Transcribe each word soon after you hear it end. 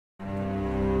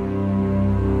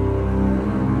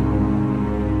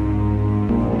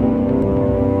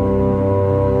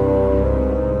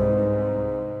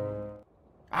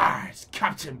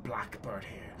Captain Blackbeard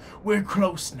here. We're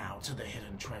close now to the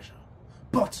hidden treasure,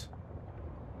 but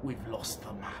we've lost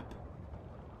the map.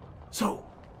 So,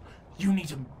 you need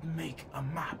to make a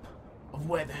map of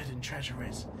where the hidden treasure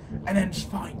is, and then just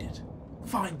find it.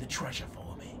 Find the treasure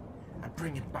for me, and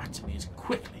bring it back to me as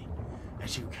quickly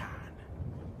as you can.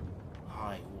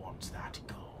 I want that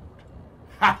gold.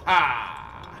 Ha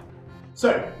ha!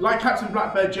 So, like Captain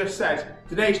Blackbeard just said,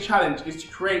 today's challenge is to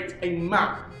create a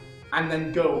map and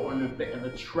then go on a bit of a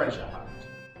treasure hunt.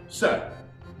 So,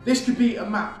 this could be a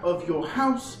map of your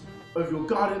house, of your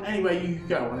garden, anywhere you could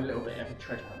go on a little bit of a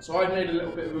treasure hunt. So I've made a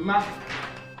little bit of a map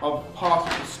of part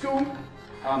of the school.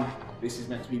 This is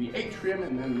meant to be the atrium,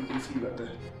 and then you can see that the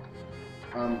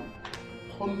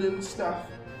pond and stuff.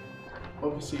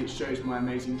 Obviously it shows my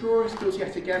amazing drawing skills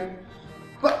yet again.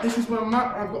 But this is my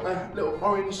map. I've got a little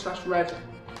orange/red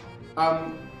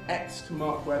X to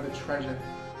mark where the treasure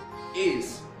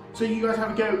is. So you guys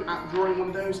have a go at drawing one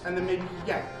of those, and then maybe you can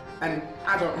get an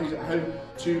adult who's at home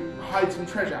to hide some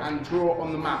treasure and draw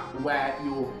on the map where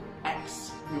your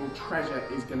treasure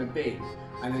is going to be.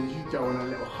 And then you go on a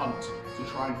little hunt to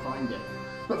try and find it.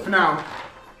 But for now,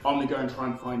 I'm going to go and try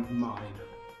and find mine.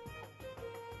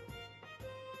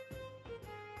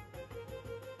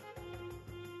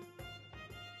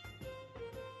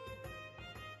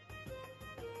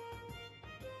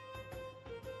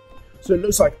 So it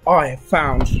looks like I have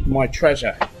found my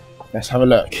treasure. Let's have a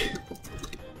look.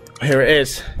 Here it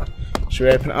is. Should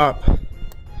we open it up?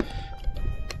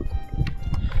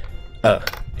 Oh,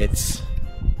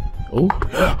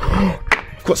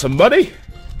 I've got some money.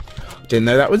 Didn't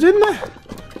know that was in there.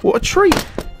 What a treat.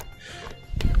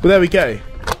 Well, there we go.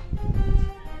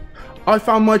 I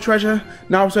found my treasure.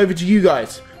 Now it's over to you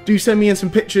guys. Do send me in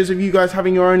some pictures of you guys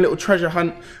having your own little treasure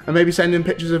hunt, and maybe send in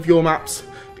pictures of your maps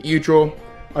that you draw.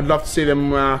 I'd love to see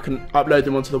them where I can upload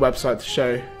them onto the website to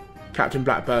show Captain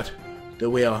Blackbeard that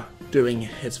we are doing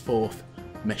his 4th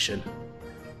mission.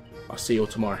 I'll see you all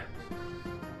tomorrow.